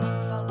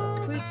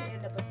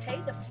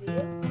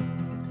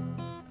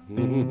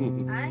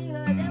ain't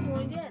heard that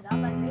one yet.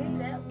 I'd like to hear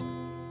that one.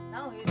 I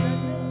don't hear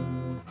nothing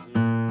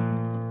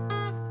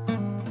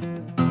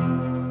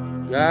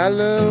else. Got a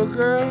little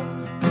girl,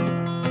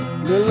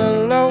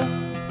 little low.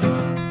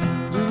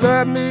 You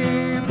love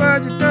me,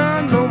 but you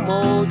don't no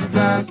more. You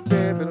gotta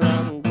step it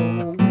up and go.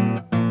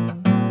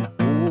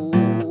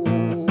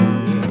 Ooh,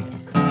 yeah.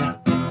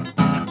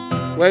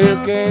 Well, you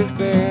can't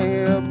stay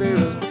here,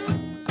 baby.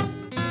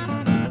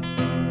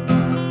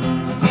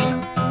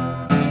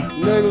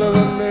 Nickel is a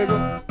nickel,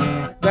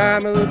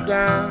 dime is a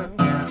dime.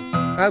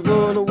 I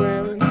go to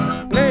women,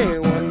 they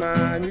ain't one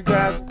mine. You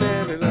gotta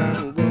step it up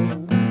and go.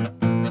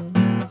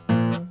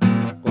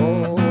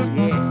 Oh,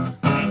 yeah.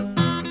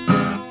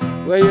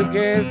 Well, you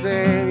can't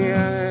stay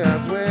here, I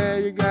swear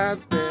you gotta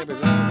step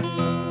it up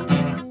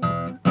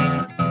and go.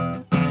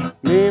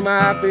 Me and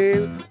my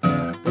baby,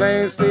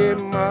 playing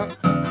sitting up.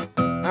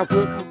 I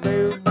put my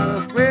baby, but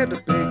I'm afraid to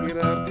pick it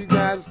up. You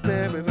gotta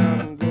step it up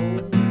and go.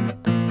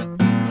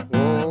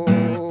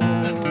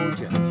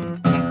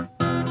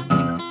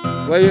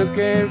 Well, you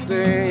can't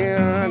stay here,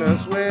 and I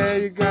swear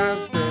you got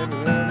to step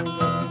it up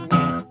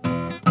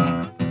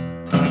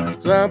and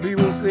go. Some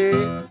people say,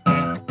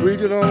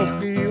 preacher don't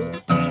steal.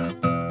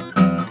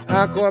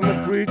 I caught my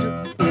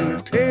preacher in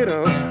the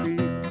tater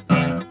field.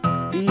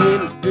 He in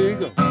the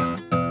digger,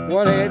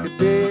 one had the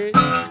bed,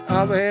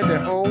 other had the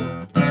hoe.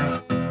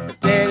 But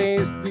that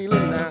ain't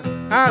stealing now.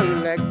 I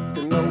would like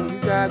to know you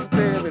got to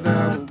step it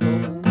up and go.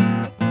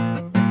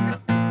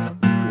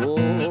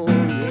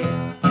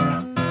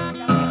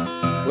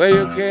 Well,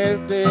 you can't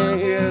stay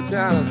here,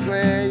 child, I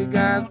swear you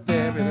gotta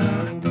step it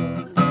up and go.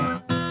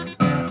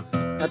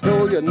 I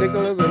told you a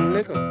nickel is a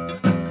nickel,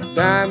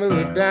 dime is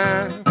a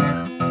dime.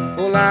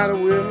 Whole lot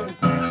of women,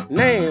 and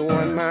they ain't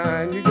one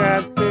mine. You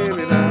gotta step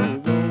it up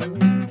and go.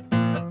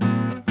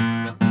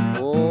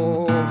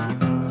 Oh,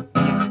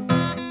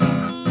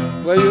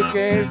 well, you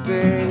can't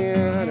stay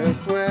here, I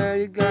swear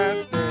you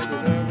gotta step it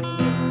up and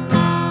go.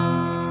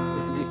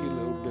 A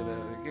little bit of it,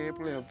 I can't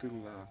play up too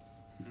long.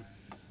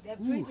 That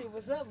preacher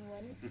was something,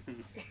 wasn't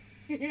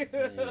he?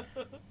 Yeah.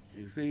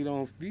 You see, he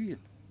don't steal.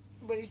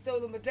 But he stole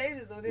the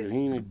potatoes, though, But didn't he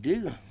ain't a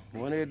digger.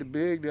 One had the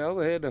big, the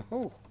other had the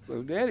hoe.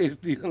 So that is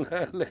stealing.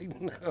 I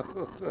like, no.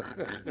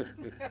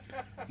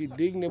 He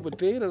digging the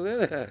potatoes.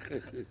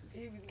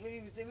 he?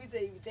 We say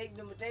he was taking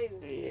the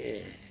potatoes.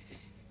 Yeah.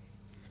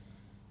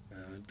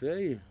 I'll tell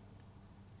you.